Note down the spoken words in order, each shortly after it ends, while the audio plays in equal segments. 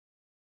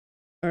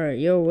Alright,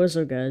 yo, what's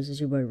up guys? It's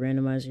your boy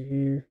Randomizer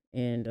here,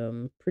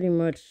 and pretty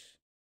much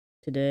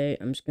today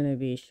I'm just gonna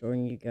be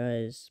showing you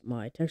guys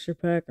my texture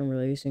pack. I'm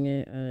releasing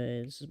it.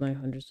 This is my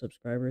 100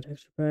 subscriber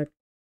texture pack.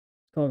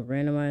 It's called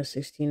Randomized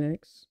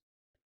 16x.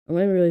 I'm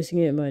gonna be releasing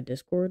it in my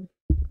Discord,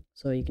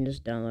 so you can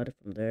just download it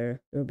from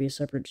there. There'll be a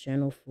separate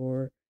channel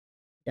for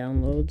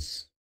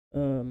downloads.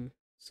 So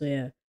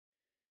yeah.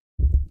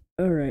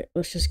 Alright,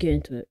 let's just get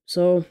into it.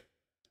 So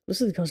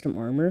this is the custom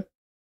armor.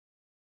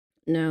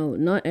 Now,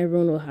 not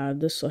everyone will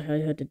have this, so how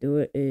you had to do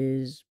it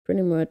is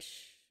pretty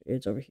much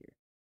it's over here.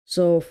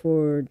 So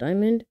for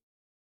diamond,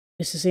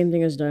 it's the same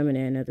thing as diamond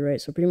and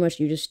netherite. So pretty much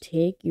you just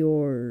take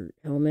your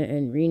helmet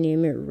and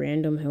rename it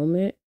random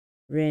helmet,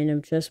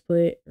 random chest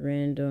plate,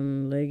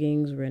 random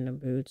leggings, random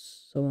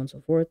boots, so on and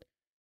so forth.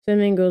 Same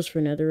thing goes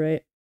for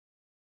netherite.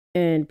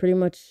 And pretty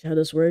much how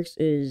this works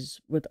is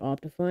with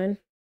Optifine.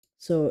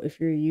 So if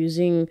you're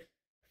using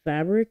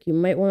fabric, you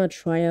might want to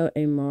try out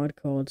a mod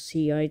called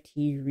CIT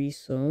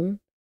Resewn.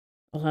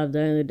 I'll have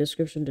that in the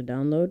description to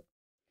download.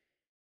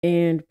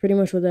 And pretty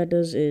much what that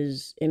does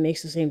is it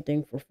makes the same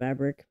thing for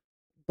fabric.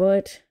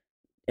 But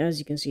as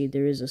you can see,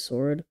 there is a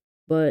sword.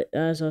 But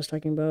as I was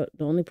talking about,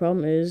 the only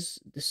problem is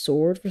the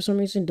sword for some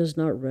reason does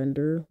not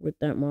render with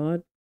that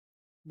mod.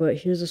 But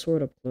here's the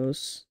sword up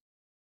close.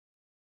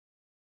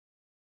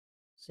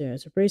 So yeah,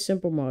 it's a pretty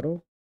simple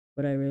model,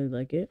 but I really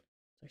like it.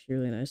 It's actually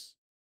really nice.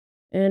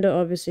 And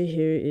obviously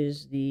here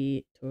is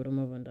the Totem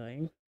of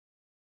Undying.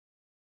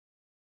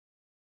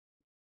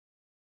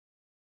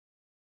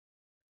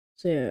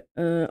 So yeah,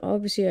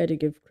 obviously I had to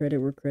give credit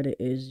where credit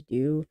is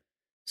due.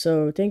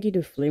 So thank you to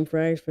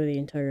Flamefrag for the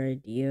entire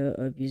idea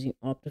of using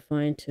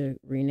Optifine to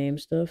rename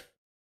stuff.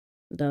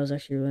 That was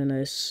actually a really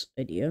nice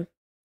idea.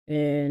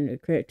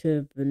 And credit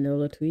to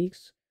Vanilla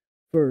Tweaks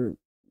for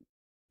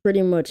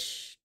pretty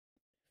much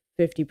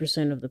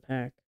 50% of the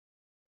pack.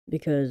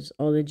 Because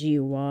all the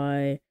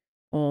GUI,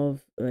 all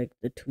of like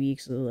the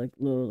tweaks, the like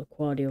little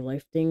quality of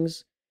life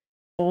things,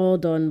 all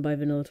done by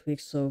Vanilla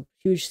Tweaks. So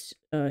huge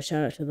shout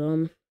out to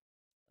them.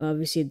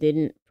 Obviously, they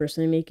didn't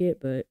personally make it,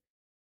 but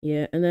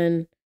yeah. And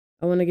then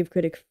I want to give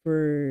credit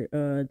for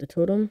the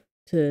totem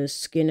to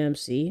Skin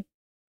MC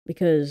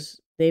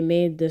because they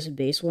made this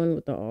base one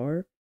with the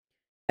R,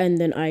 and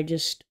then I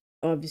just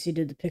obviously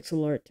did the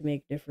pixel art to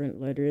make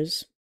different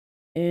letters,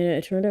 and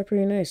it turned out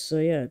pretty nice. So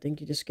yeah, thank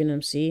you to Skin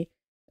MC.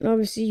 And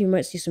obviously, you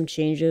might see some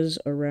changes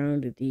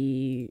around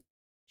the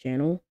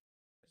channel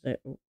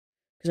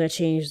because I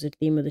changed the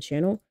theme of the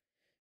channel.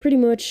 Pretty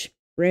much,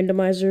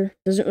 randomizer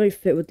doesn't really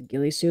fit with the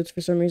ghillie suits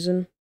for some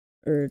reason,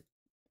 or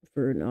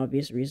for an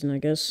obvious reason, I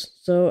guess.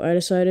 So I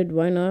decided,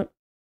 why not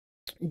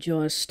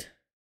just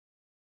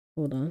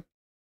hold on?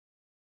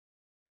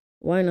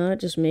 Why not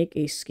just make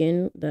a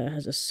skin that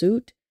has a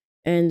suit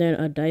and then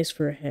a dice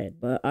for a head?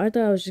 But I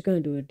thought I was just gonna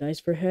do a dice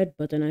for head,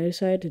 but then I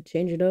decided to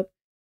change it up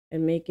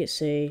and make it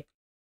say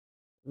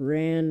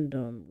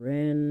random,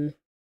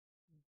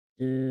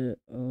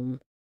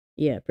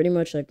 yeah, pretty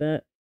much like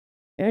that.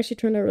 It actually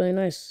turned out really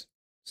nice.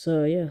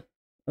 So yeah,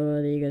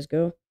 there you guys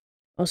go.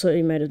 Also,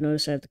 you might have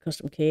noticed I have the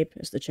custom cape.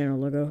 It's the channel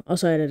logo.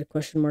 Also, I added a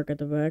question mark at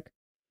the back.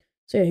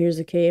 So yeah, here's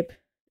the cape,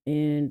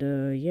 and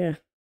yeah,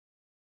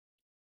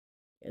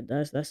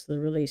 that's the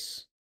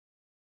release.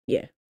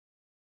 Yeah.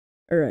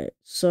 All right.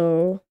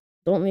 So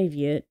don't leave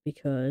yet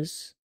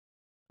because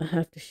I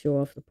have to show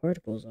off the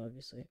particles,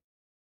 obviously.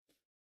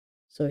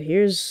 So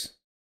here's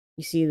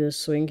you see the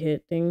swing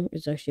hit thing.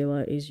 It's actually a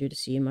lot easier to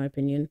see in my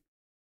opinion.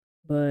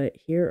 But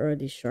here are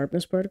the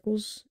sharpness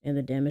particles and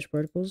the damage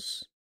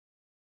particles.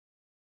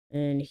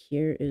 And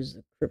here is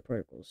the crit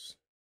particles.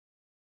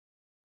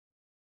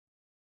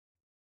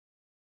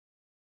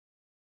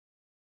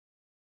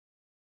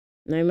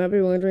 Now you might be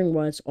wondering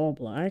why it's all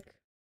black,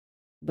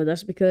 but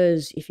that's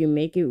because if you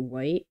make it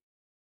white,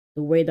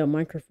 the way that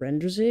Minecraft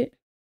renders it,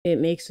 it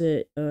makes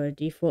it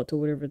default to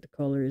whatever the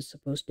color is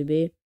supposed to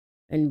be.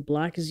 And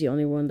black is the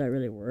only one that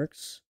really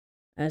works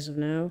as of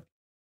now.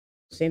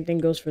 Same thing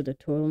goes for the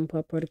totem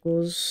pop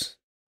particles,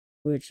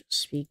 which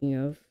speaking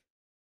of,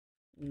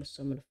 I'm gonna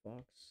summon a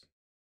fox.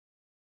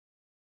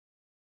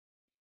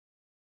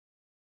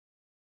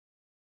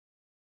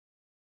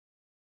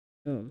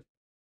 Um,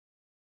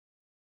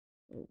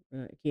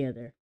 yeah,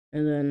 there.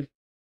 And then,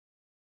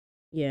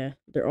 yeah,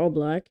 they're all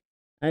black.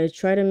 I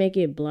try to make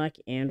it black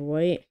and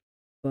white,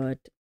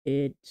 but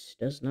it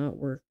does not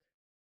work.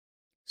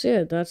 So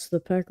yeah, that's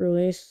the pack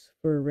release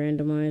for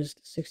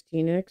randomized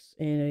 16x,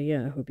 and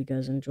yeah, I hope you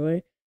guys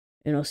enjoy,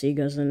 and I'll see you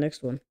guys in the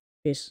next one.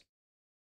 Peace.